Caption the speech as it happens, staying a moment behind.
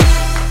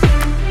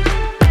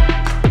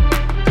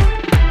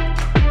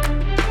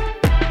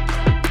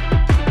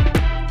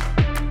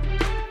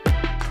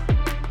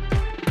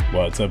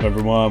What's up,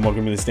 everyone?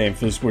 Welcome to this day in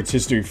Philly Sports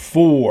History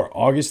for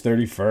August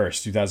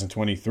 31st,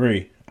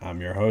 2023.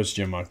 I'm your host,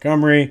 Jim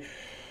Montgomery.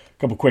 A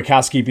couple quick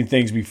housekeeping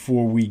things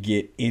before we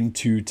get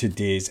into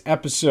today's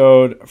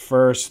episode.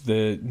 First,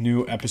 the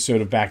new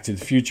episode of Back to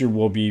the Future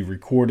will be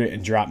recorded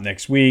and dropped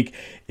next week.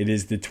 It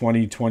is the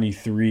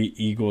 2023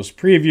 Eagles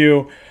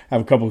preview. I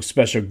have a couple of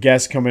special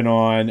guests coming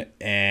on,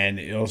 and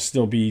it'll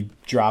still be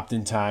dropped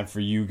in time for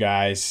you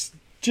guys,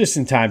 just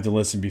in time to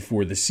listen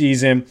before the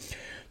season.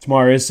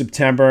 Tomorrow is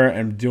September.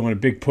 I'm doing a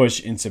big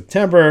push in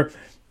September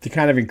to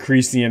kind of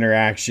increase the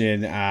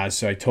interaction.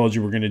 So I told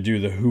you we're going to do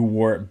the Who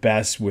Wore It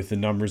Best with the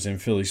numbers in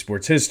Philly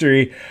sports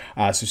history.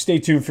 So stay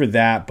tuned for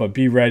that, but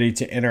be ready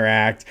to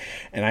interact.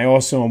 And I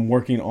also am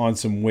working on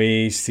some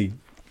ways to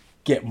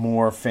get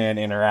more fan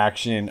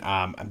interaction.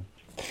 I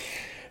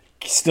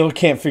still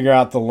can't figure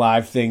out the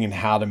live thing and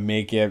how to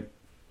make it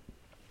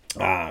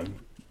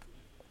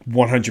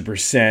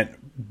 100%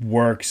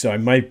 work, so I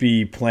might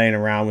be playing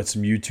around with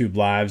some YouTube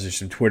lives or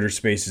some Twitter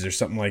spaces or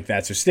something like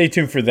that, so stay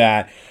tuned for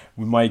that.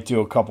 We might do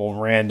a couple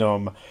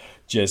random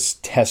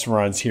just test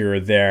runs here or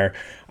there,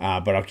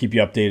 but I'll keep you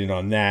updated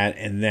on that.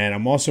 And then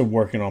I'm also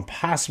working on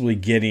possibly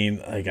getting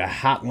like a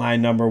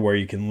hotline number where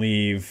you can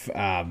leave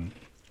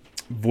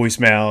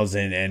voicemails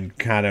and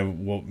kind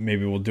of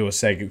maybe we'll do a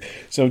segment.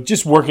 So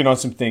just working on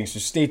some things, so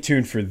stay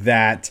tuned for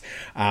that.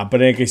 But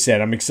like I said,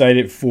 I'm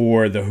excited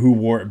for the Who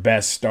Wore It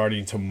Best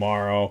starting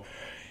tomorrow.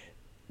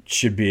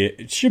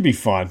 It should be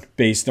fun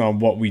based on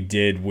what we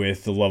did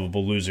with the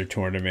Lovable Loser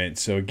tournament.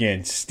 So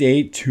again,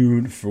 stay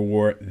tuned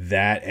for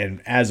that.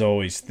 And as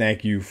always,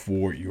 thank you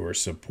for your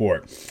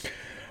support.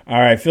 All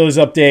right, Phillies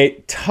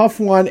update. Tough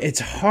one.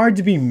 It's hard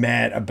to be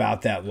mad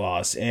about that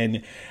loss.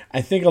 And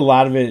I think a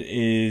lot of it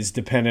is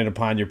dependent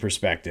upon your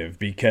perspective,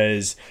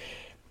 because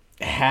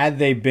had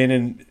they been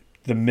in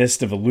the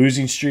midst of a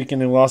losing streak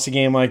and they lost a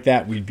game like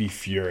that, we'd be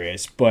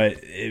furious. But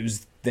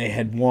they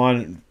had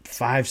won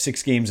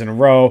 5-6 games in a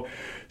row.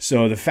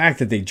 So the fact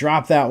that they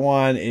dropped that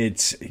one, it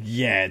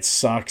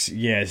sucks.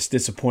 Yeah, it's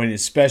disappointing,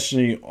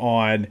 especially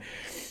on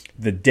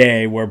the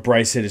day where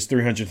Bryce hit his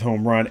 300th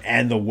home run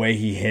and the way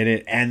he hit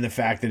it and the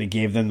fact that it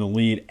gave them the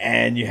lead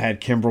and you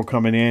had Kimbrel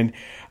coming in.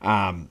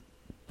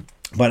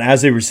 But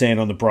as they were saying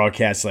on the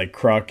broadcast, like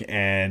Kruk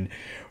and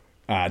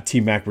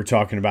T-Mac were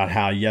talking about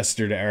how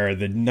yesterday or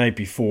the night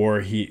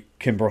before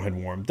Kimbrel had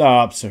warmed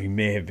up, so he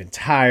may have been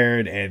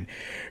tired, and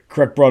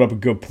Kruk brought up a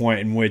good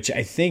point in which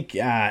I think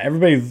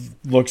everybody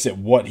looks at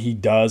what he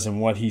does and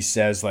what he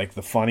says, like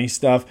the funny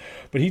stuff,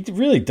 but he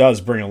really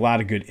does bring a lot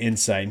of good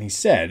insight. And he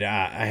said,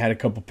 I had a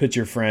couple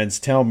pitcher friends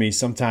tell me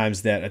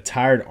sometimes that a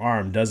tired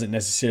arm doesn't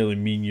necessarily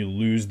mean you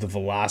lose the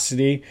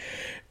velocity.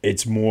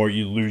 It's more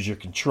you lose your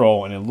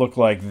control, and it looked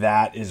like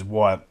that is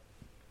what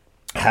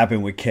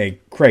happened with Craig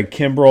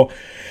Kimbrel.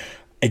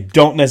 I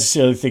don't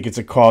necessarily think it's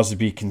a cause to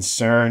be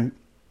concerned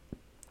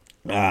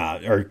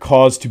or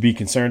cause to be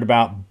concerned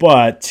about,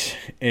 but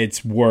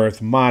it's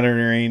worth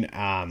monitoring.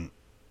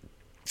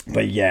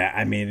 But yeah,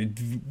 I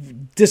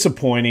mean,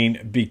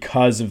 disappointing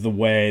because of the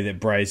way that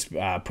Bryce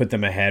put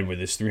them ahead with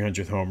his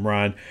 300th home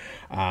run.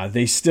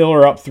 They still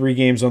are up 3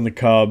 games on the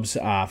Cubs,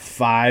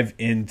 5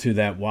 into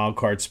that wild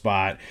card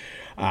spot.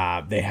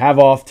 They have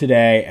off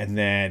today, and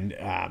then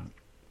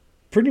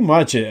pretty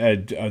much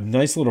a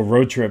nice little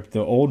road trip, the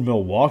old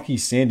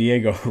Milwaukee-San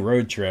Diego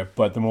road trip.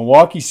 But the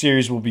Milwaukee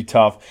series will be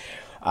tough,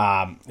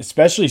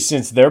 especially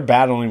since they're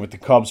battling with the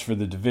Cubs for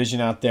the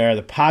division out there.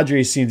 The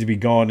Padres seem to be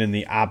going in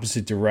the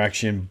opposite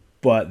direction,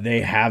 but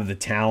they have the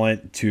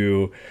talent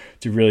to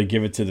really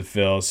give it to the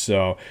Phils.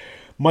 So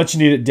much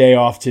needed day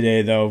off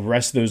today, though.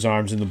 Rest those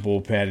arms in the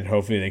bullpen, and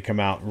hopefully they come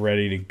out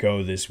ready to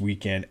go this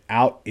weekend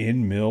out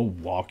in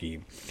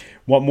Milwaukee.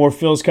 Want more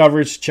Phils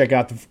coverage? Check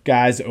out the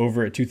guys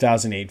over at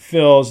 2008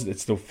 Phils.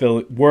 It's the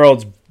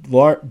world's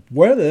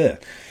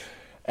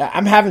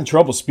I'm having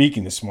trouble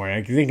speaking this morning.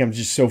 I think I'm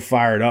just so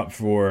fired up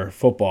for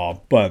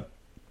football. But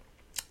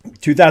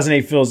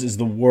 2008 Phils is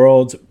the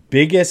world's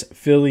biggest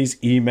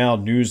Phillies email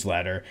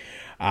newsletter.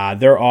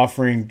 They're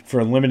offering for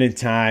a limited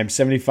time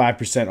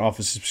 75% off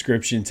a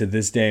subscription to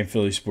This Day in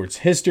Philly Sports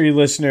History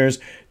listeners.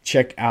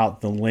 Check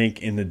out the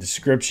link in the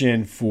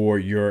description for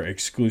your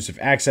exclusive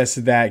access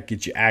to that.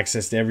 Get you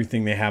access to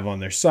everything they have on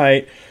their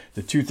site.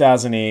 The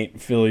 2008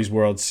 Phillies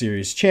World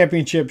Series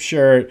Championship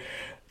shirt.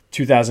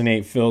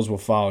 2008 Phils will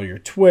follow your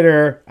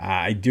Twitter.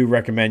 I do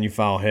recommend you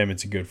follow him.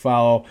 It's a good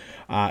follow.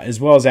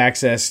 As well as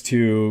access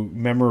to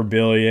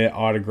memorabilia,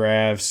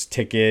 autographs,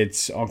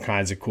 tickets, all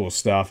kinds of cool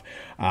stuff.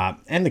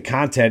 And the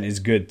content is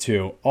good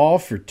too. All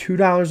for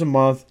 $2 a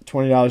month,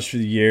 $20 for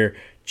the year.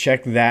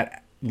 Check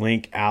that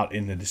link out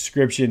in the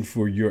description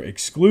for your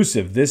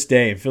exclusive This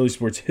Day in Philly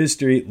Sports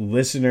History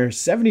listener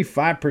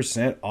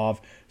 75%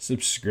 off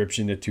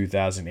subscription to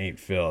 2008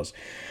 Phils.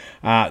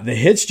 The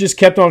hits just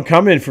kept on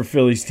coming for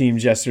Phillies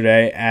teams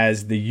yesterday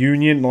as the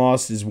Union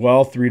lost as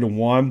well,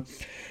 3-1.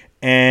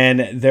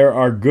 And there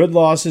are good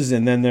losses,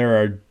 and then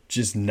there are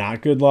just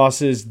not good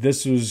losses.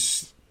 This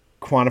was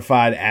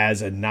quantified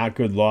as a not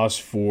good loss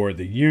for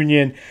the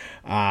Union.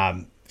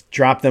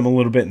 Dropped them a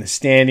little bit in the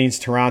standings.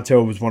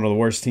 Toronto was one of the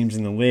worst teams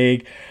in the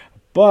league.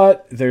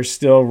 but they're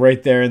still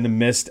right there in the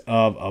midst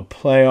of a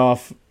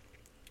playoff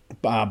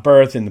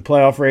berth in the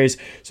playoff race.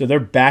 So they're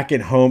back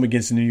at home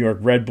against the New York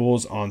Red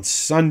Bulls on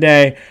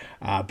Sunday.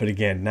 But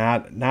again,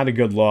 not a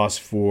good loss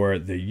for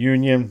the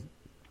Union.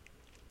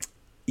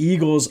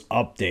 Eagles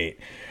update.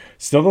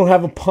 Still don't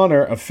have a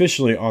punter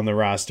officially on the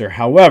roster.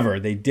 However,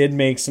 they did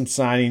make some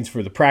signings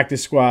for the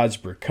practice squads.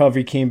 Britt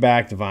Covey came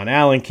back. Devon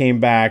Allen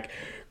came back.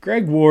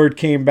 Greg Ward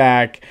came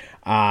back.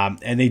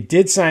 And they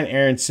did sign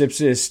Aaron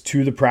Sipsis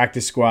to the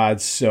practice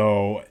squad.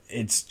 So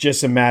it's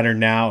just a matter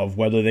now of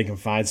whether they can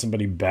find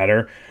somebody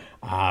better.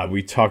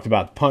 We talked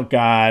about the punt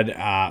god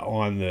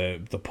on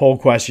the poll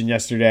question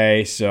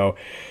yesterday. So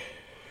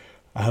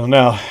I don't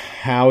know.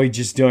 Howie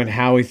just doing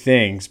Howie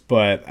things.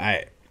 But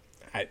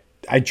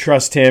I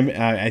trust him.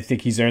 I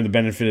think he's earned the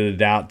benefit of the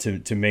doubt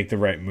to make the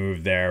right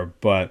move there.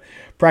 But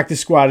practice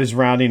squad is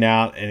rounding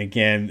out. And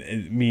again,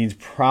 it means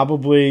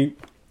probably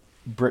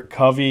Britt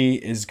Covey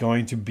is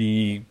going to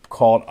be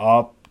called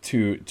up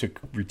to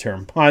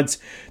return punts,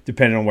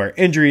 depending on where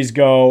injuries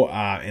go,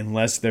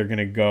 unless they're going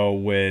to go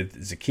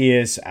with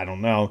Zacchaeus. I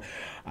don't know.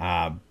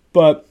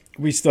 But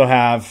we still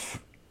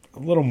have a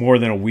little more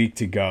than a week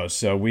to go.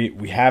 So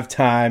we have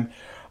time.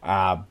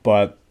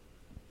 But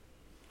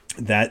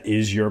that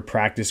is your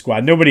practice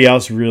squad. Nobody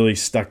else really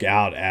stuck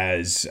out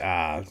as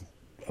a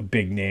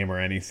big name or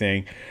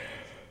anything.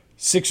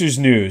 Sixers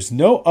news.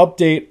 No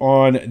update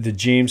on the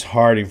James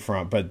Harden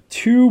front, but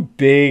two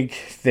big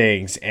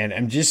things. And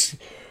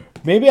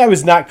maybe I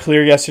was not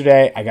clear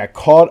yesterday. I got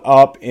caught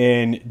up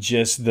in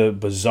just the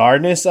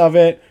bizarreness of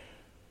it.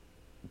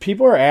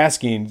 People are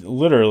asking,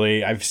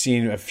 literally, I've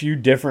seen a few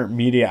different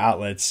media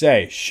outlets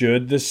say,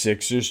 should the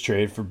Sixers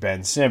trade for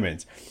Ben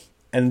Simmons?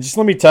 And just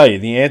let me tell you,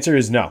 the answer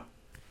is no.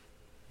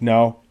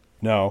 No.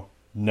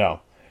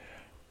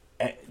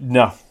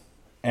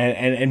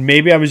 And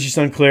maybe I was just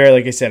unclear.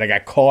 Like I said, I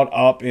got caught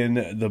up in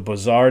the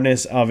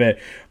bizarreness of it.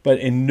 But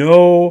in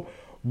no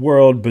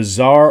world,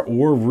 bizarre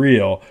or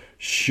real,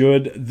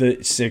 should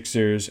the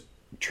Sixers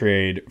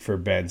trade for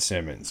Ben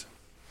Simmons.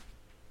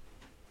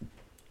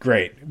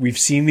 Great. We've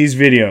seen these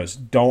videos.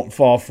 Don't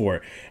fall for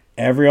it.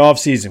 Every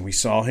offseason, we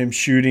saw him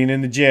shooting in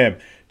the gym.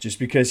 Just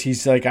because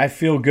he's like, I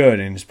feel good,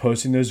 and is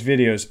posting those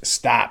videos.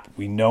 Stop.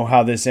 We know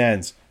how this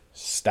ends.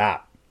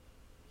 Stop.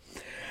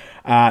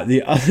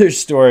 The other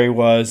story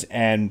was,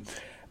 and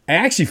I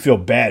actually feel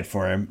bad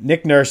for him,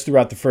 Nick Nurse threw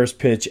out the first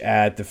pitch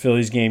at the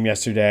Phillies game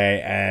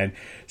yesterday, and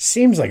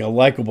seems like a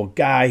likable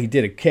guy. He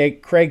did a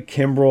Craig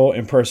Kimbrell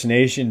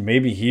impersonation.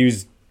 Maybe he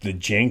was the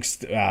jinx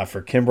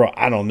for Kimbrell.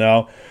 I don't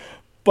know.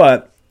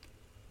 But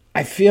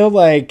I feel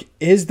like,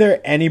 is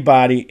there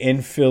anybody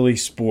in Philly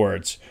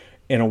sports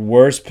in a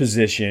worse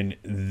position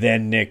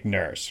than Nick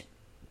Nurse?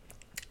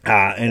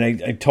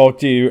 And I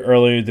talked to you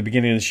earlier at the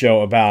beginning of the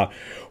show about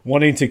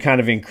wanting to kind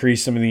of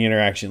increase some of the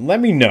interaction. Let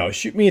me know.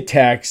 Shoot me a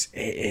text.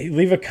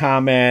 Leave a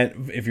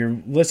comment. If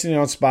you're listening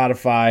on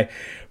Spotify,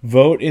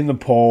 vote in the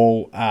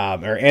poll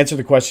or answer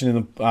the question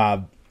in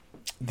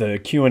the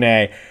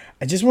Q&A.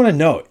 I just want to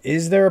know,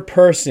 is there a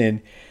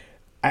person,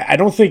 I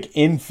don't think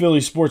in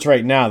Philly sports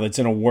right now, that's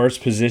in a worse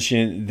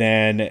position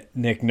than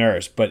Nick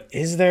Nurse. But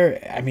has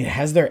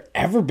there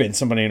ever been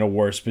somebody in a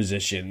worse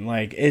position?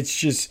 Like, it's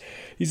just,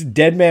 he's a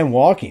dead man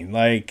walking.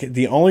 Like,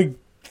 the only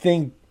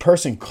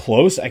person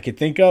close I could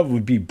think of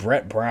would be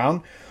Brett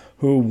Brown,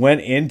 who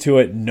went into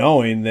it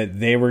knowing that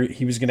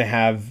he was going to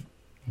have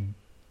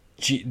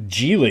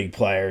G League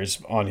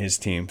players on his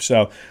team.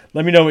 So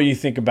let me know what you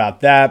think about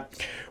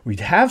that. We'd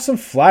have some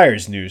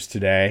Flyers news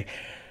today.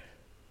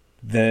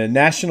 The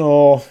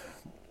national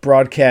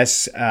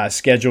broadcast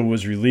schedule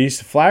was released.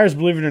 The Flyers,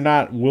 believe it or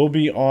not, will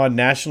be on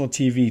national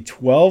TV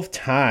 12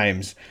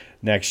 times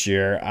next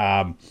year.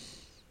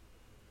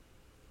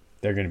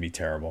 They're going to be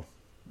terrible.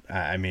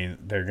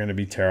 They're going to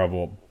be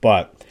terrible.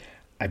 But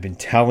I've been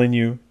telling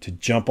you to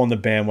jump on the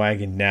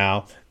bandwagon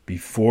now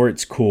before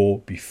it's cool,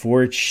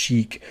 before it's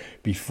chic,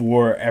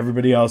 before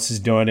everybody else is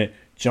doing it.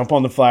 Jump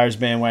on the Flyers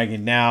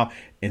bandwagon now.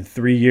 In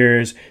 3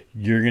 years,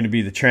 you're going to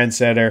be the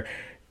trendsetter.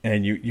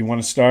 And you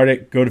want to start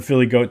it, go to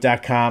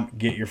phillygoat.com,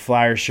 get your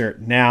Flyer shirt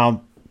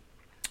now.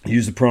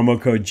 Use the promo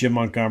code Jim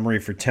Montgomery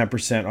for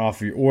 10%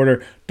 off your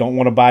order. Don't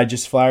want to buy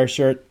just Flyer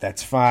shirt?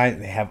 That's fine.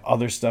 They have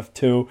other stuff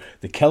too.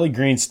 The Kelly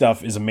Green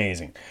stuff is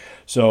amazing.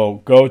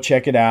 So go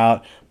check it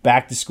out.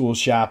 Back to school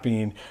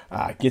shopping.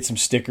 Get some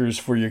stickers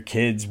for your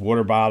kids,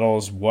 water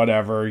bottles,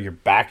 whatever. Your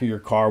back of your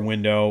car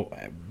window,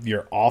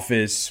 your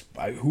office.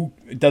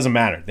 It doesn't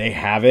matter. They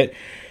have it.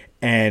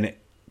 And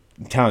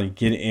I'm telling you,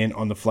 get in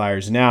on the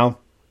Flyers now.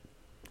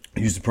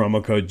 Use the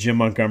promo code Jim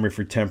Montgomery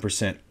for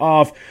 10%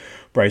 off.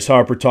 Bryce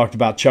Harper talked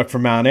about Chuck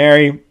from Mount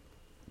Airy.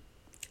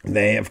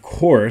 They, of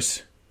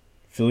course,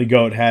 Philly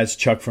Goat has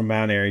Chuck from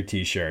Mount Airy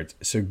t-shirts.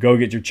 So go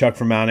get your Chuck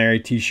from Mount Airy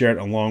t-shirt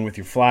along with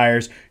your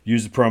Flyers.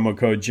 Use the promo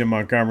code Jim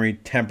Montgomery,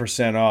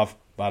 10% off.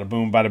 Bada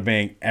boom, bada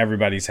bing.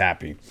 Everybody's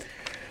happy.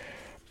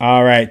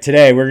 All right,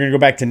 today we're going to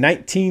go back to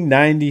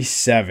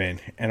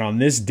 1997. And on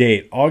this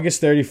date,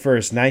 August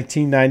 31st,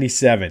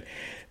 1997,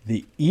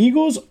 The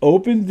Eagles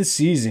opened the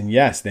season.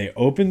 Yes, they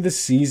opened the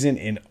season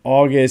in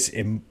August.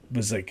 It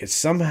was like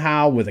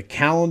somehow with a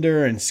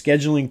calendar and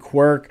scheduling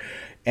quirk.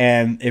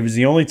 And it was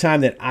the only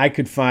time that I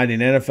could find in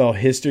NFL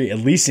history, at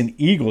least in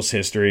Eagles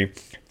history,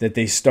 that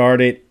they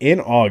started in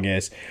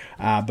August.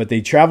 But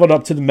they traveled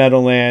up to the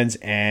Meadowlands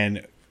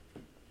and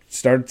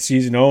started the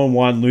season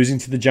 0-1, losing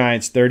to the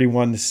Giants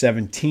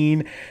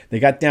 31-17. They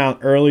got down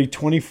early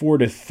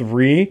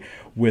 24-3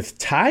 with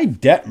Ty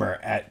Detmer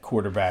at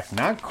quarterback.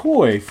 Not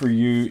coy for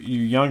you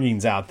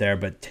youngins out there,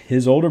 but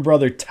his older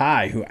brother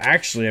Ty, who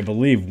actually, I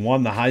believe,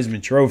 won the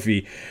Heisman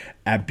Trophy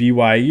at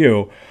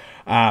BYU.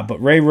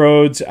 But Ray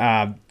Rhodes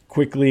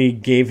quickly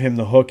gave him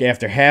the hook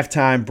after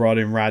halftime, brought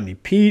in Rodney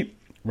Peete.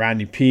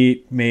 Rodney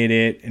Peete made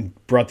it and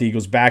brought the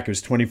Eagles back. It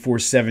was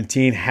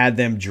 24-17, had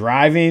them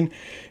driving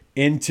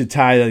to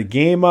tie the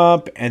game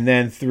up, and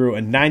then threw a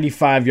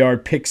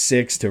 95-yard pick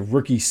six to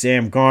rookie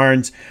Sam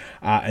Garnes.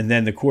 And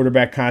then the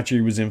quarterback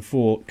controversy was in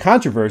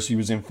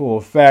full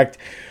effect.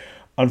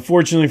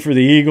 Unfortunately for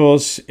the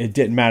Eagles, it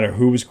didn't matter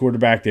who was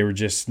quarterback. They were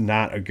just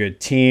not a good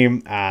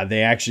team.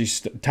 They actually,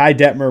 Ty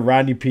Detmer,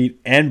 Rodney Peete,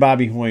 and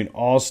Bobby Hoying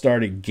all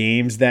started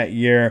games that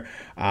year.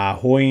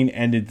 Hoying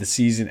ended the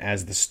season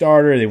as the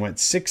starter. They went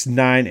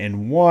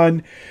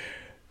 6-9-1,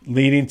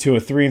 leading to a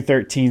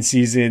 3-13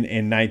 season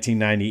in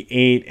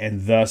 1998,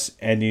 and thus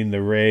ending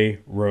the Ray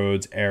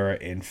Rhodes era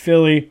in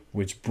Philly,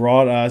 which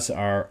brought us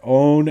our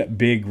own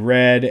Big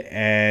Red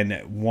and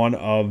one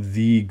of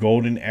the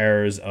golden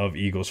eras of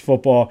Eagles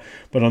football.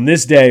 But on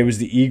this day, it was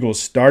the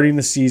Eagles starting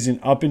the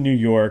season up in New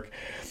York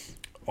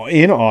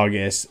in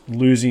August,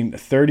 losing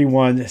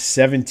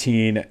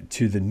 31-17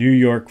 to the New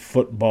York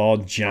Football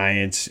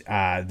Giants.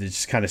 They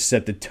just kind of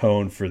set the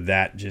tone for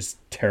that just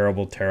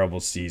terrible, terrible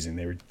season.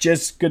 They were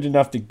just good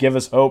enough to give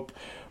us hope,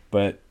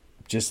 but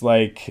just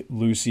like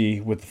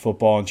Lucy with the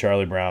football and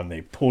Charlie Brown,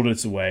 they pulled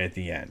us away at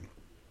the end.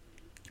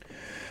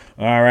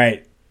 All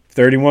right.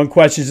 31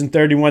 questions in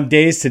 31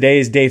 days. Today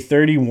is day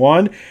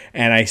 31,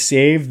 and I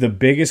saved the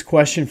biggest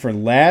question for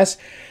last.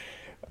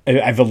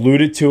 I've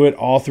alluded to it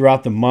all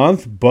throughout the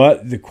month,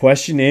 but the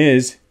question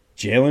is,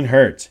 Jalen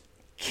Hurts,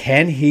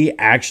 can he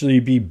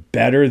actually be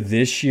better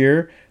this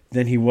year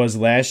than he was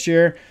last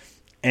year?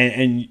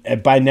 And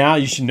by now,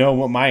 you should know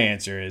what my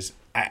answer is.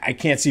 I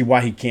can't see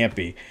why he can't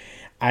be.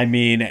 I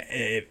mean,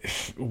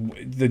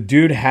 the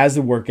dude has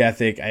the work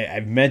ethic.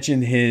 I've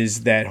mentioned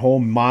that whole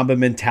Mamba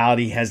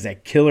mentality, has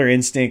that killer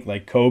instinct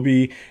like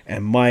Kobe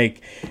and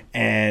Mike,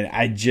 and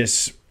I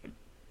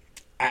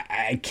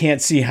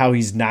can't see how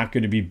he's not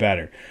going to be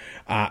better.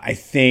 I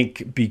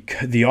think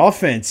because the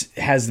offense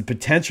has the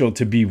potential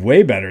to be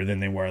way better than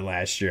they were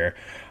last year.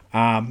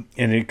 And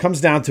it comes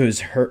down to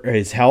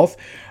his health.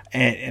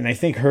 And I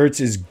think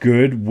Hurts is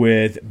good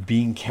with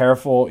being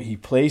careful. He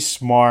plays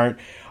smart.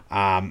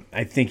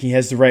 I think he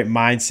has the right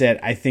mindset.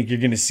 I think you're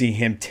going to see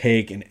him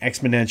take an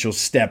exponential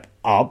step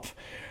up.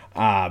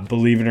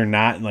 Believe it or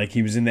not, like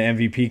he was in the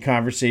MVP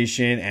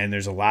conversation, and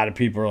there's a lot of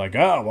people who are like,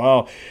 oh,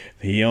 well,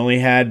 he only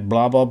had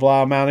blah, blah,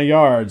 blah amount of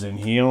yards, and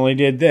he only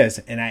did this.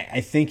 And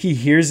I think he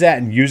hears that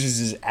and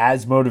uses it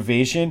as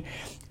motivation.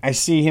 I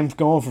see him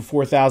going for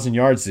 4,000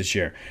 yards this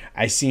year.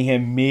 I see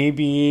him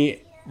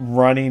maybe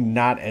running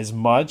not as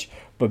much,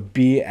 but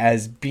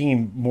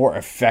being more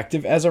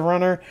effective as a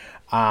runner.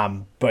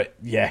 But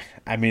yeah,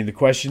 I mean, the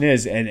question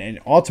is, and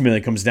ultimately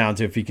it comes down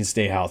to if he can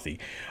stay healthy.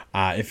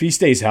 If he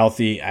stays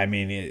healthy, I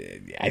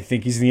mean, I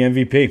think he's the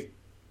MVP.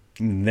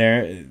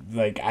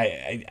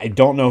 I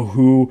don't know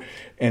who,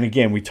 and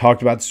again, we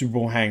talked about the Super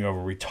Bowl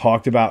hangover. We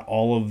talked about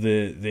all of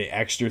the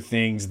extra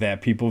things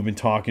that people have been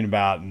talking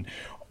about and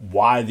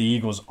why the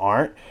Eagles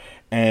aren't.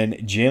 And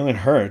Jalen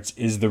Hurts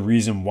is the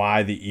reason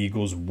why the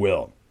Eagles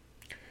will.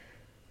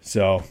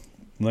 So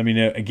let me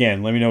know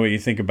what you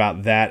think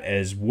about that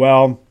as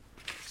well.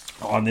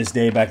 On this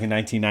day back in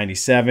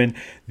 1997,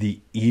 the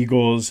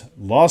Eagles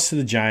lost to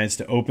the Giants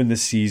to open the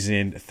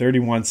season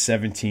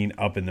 31-17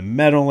 up in the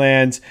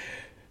Meadowlands.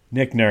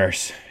 Nick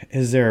Nurse,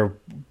 is there a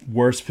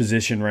worse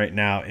position right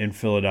now in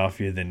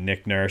Philadelphia than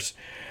Nick Nurse?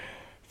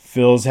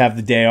 Phils have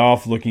the day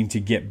off, looking to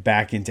get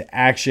back into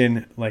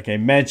action. Like I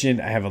mentioned,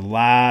 I have a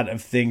lot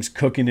of things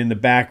cooking in the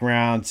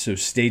background, so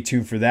stay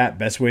tuned for that.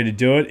 Best way to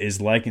do it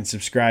is like and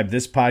subscribe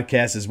this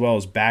podcast as well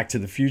as Back to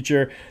the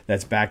Future.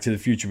 That's Back to the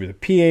Future with a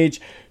PH.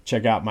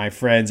 Check out my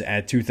friends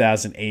at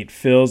 2008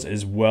 Phils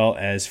as well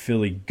as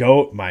Philly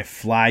Goat. My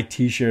Fly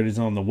t-shirt is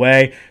on the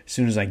way. As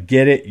soon as I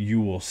get it, you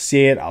will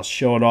see it. I'll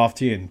show it off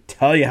to you and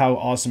tell you how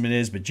awesome it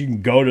is. But you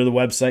can go to the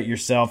website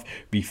yourself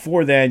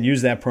before then,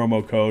 use that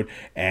promo code,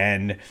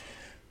 and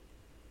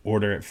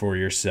order it for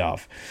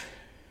yourself.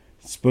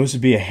 It's supposed to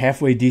be a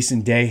halfway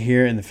decent day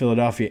here in the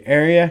Philadelphia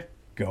area.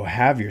 Go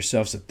have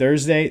yourselves a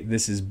Thursday.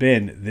 This has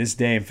been This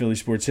Day in Philly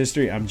Sports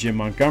History. I'm Jim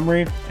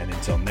Montgomery, and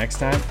until next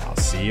time, I'll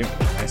see you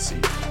when I see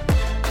you.